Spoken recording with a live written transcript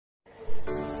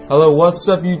Hello, what's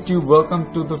up YouTube?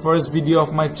 Welcome to the first video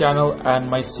of my channel and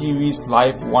my series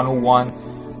Life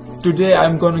 101. Today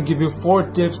I'm going to give you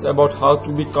 4 tips about how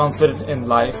to be confident in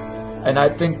life, and I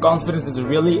think confidence is a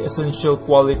really essential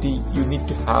quality you need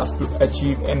to have to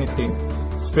achieve anything,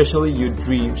 especially your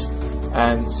dreams.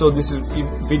 And so this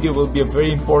video will be a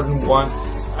very important one,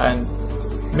 and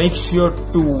make sure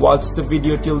to watch the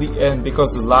video till the end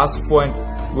because the last point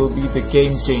will be the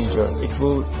game changer. It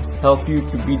will help you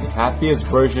to be the happiest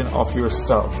version of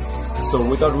yourself. So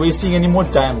without wasting any more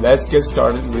time, let's get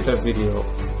started with the video.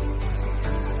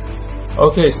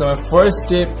 Okay, so my first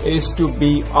tip is to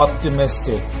be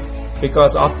optimistic,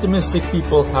 because optimistic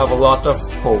people have a lot of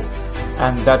hope,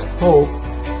 and that hope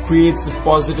creates a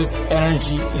positive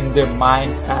energy in their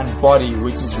mind and body,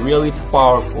 which is really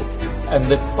powerful, and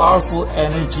that powerful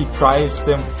energy drives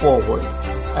them forward,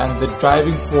 and the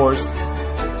driving force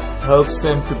helps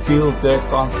them to build their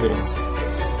confidence.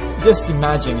 Just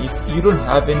imagine if you don't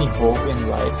have any hope in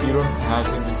life, you don't have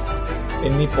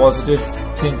any positive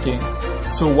thinking,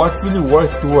 so what will you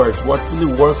work towards? What will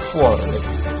you work for? Like,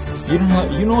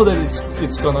 you know that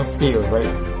it's gonna fail,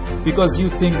 right? Because you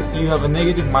think you have a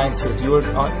negative mindset, you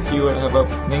have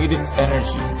a negative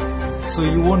energy, so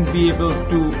you won't be able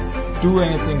to do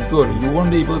anything good. You won't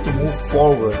be able to move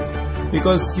forward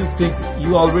because you think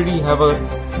you already have a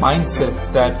mindset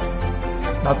that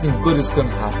nothing good is going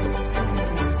to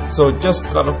happen. So just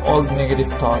cut off all the negative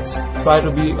thoughts. Try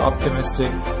to be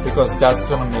optimistic because that's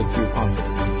going to make you confident.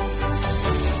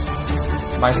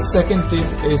 My second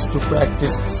tip is to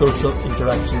practice social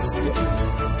interaction skill.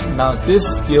 Now this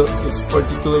skill is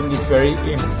particularly very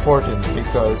important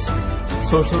because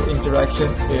social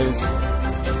interaction is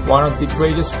one of the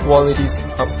greatest qualities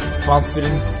a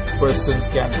confident person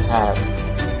can have.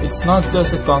 It's not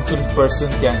just a confident person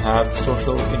can have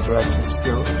social interaction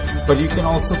skill, but you can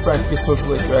also practice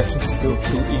social interaction skill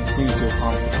to increase your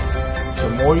confidence. The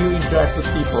more you interact with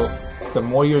people, the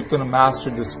more you're going to master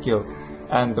the skill,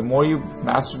 and the more you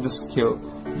master the skill,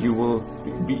 you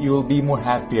will be more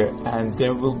happier, and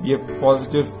there will be a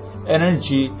positive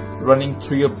energy running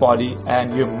through your body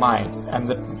and your mind, and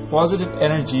the positive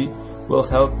energy will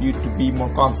help you to be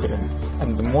more confident.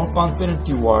 And the more confident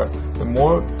you are, the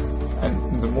more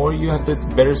you have the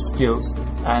better skills,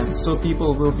 and so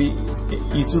people will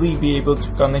easily be able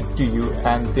to connect to you,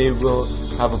 and they will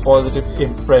have a positive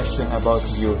impression about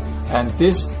you. And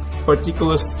this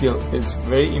particular skill is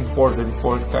very important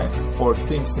for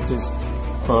things such as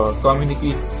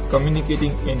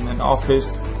communicating in an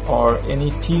office or any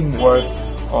teamwork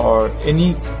or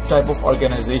any type of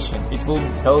organization. It will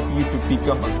help you to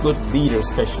become a good leader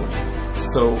especially.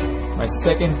 So my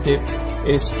second tip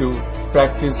is to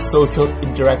practice social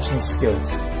interaction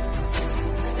skills.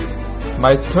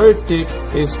 My third tip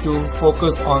is to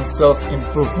focus on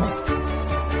self-improvement.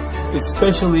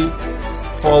 Especially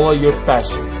follow your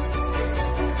passion.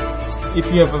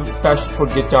 If you have a passion for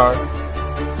guitar,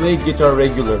 play guitar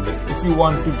regularly. If you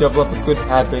want to develop a good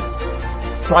habit,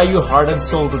 try your heart and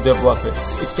soul to develop it.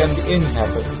 It can be any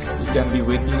habit. It can be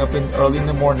waking up early in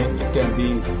the morning. It can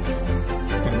be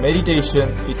meditation.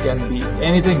 It can be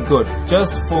anything good.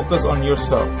 Just focus on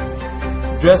yourself.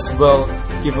 Dress well.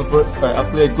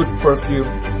 Apply a good perfume.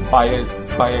 Buy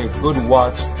a good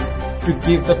watch to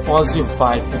give the positive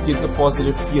vibe, to give the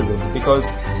positive feeling. Because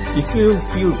if you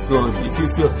feel good, if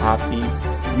you feel happy,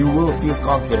 you will feel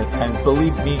confident, and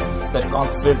believe me, that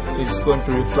confidence is going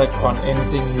to reflect on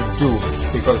anything you do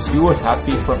because you are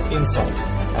happy from inside.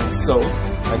 And so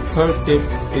my third tip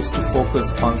is to focus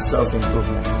on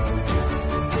self-improvement.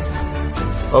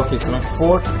 Okay, so my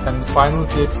fourth and final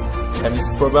tip, and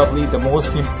it's probably the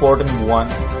most important one,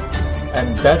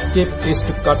 and that tip is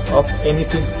to cut off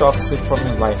anything toxic from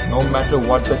your life. No matter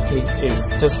what the thing is,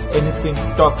 just anything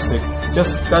toxic,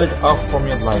 just cut it off from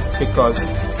your life, because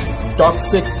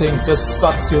toxic thing just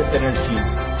sucks your energy,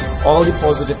 all the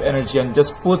positive energy, and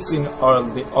just puts in all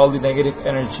the negative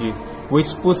energy,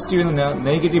 which puts you in a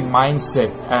negative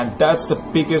mindset, and that's the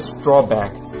biggest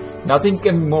drawback. Nothing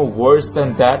can be more worse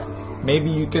than that.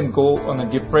 Maybe you can go on a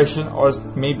depression, or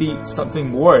maybe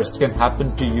something worse can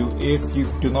happen to you if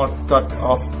you do not cut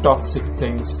off toxic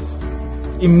things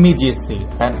immediately.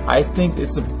 And I think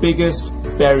it's the biggest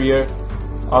barrier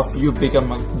of you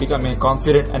becoming a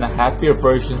confident and a happier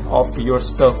version of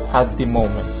yourself at the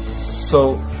moment.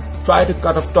 So try to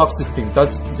cut off toxic things.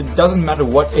 It doesn't matter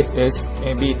what it is.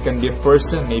 Maybe it can be a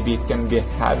person, maybe it can be a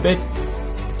habit.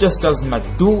 Just doesn't matter.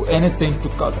 Do anything to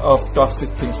cut off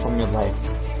toxic things from your life.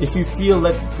 If you feel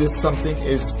that this something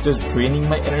is just draining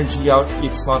my energy out,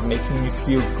 it's not making me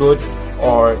feel good,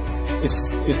 or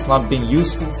it's not being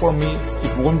useful for me,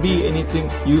 it won't be anything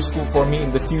useful for me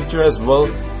in the future as well,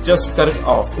 just cut it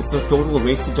off. It's a total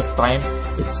wastage of time.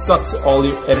 It sucks all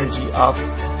your energy up,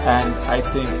 and I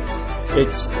think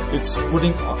it's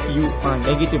putting you on a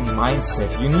negative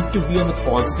mindset. You need to be on the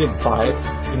positive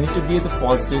vibe. You need to be at the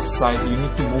positive side. You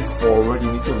need to move forward.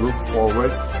 You need to look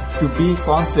forward to be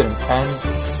confident.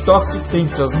 And toxic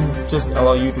things doesn't just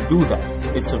allow you to do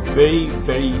that. It's a very,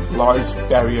 very large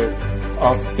barrier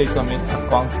of becoming a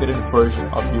confident version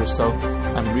of yourself.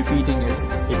 I'm repeating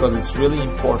it because it's really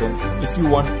important. If you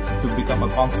want to become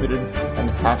a confident and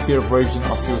happier version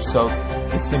of yourself,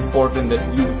 it's important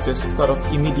that you just cut off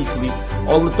immediately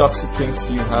all the toxic things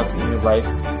you have in your life,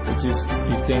 which is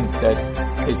you think that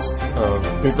it's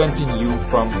preventing you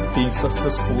from being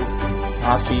successful,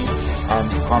 happy, and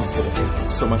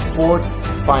confident. So my fourth,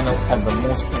 final, and the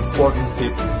most important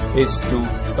tip is to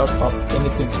cut off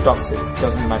anything toxic. It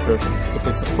doesn't matter if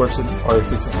it's a person or if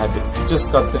it's a habit. Just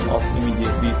cut them off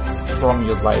immediately from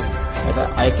your life. And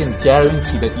I can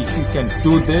guarantee that if you can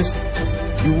do this,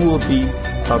 you will be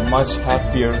a much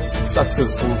happier,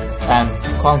 successful, and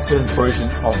confident version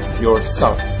of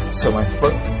yourself. So my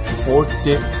fourth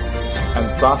tip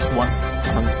and last one,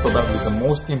 and probably the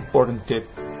most important tip,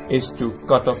 is to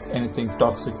cut off anything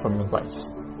toxic from your life.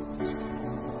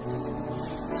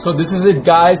 So this is it,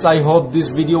 guys. I hope this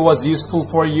video was useful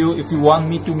for you. If you want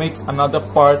me to make another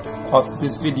part of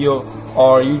this video,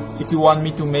 or if you want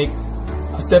me to make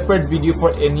a separate video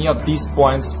for any of these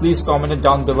points, please comment it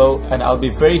down below, and I'll be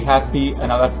very happy,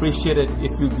 and I'll appreciate it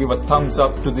if you give a thumbs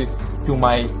up to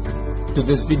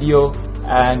this video.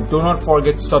 And do not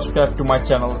forget to subscribe to my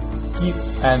channel.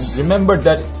 And remember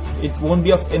that it won't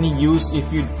be of any use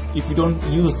if you don't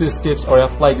use these tips or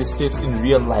apply these tips in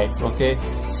real life. Okay,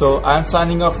 so I'm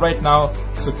signing off right now,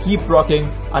 so keep rocking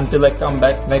until I come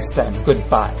back next time.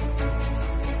 Goodbye.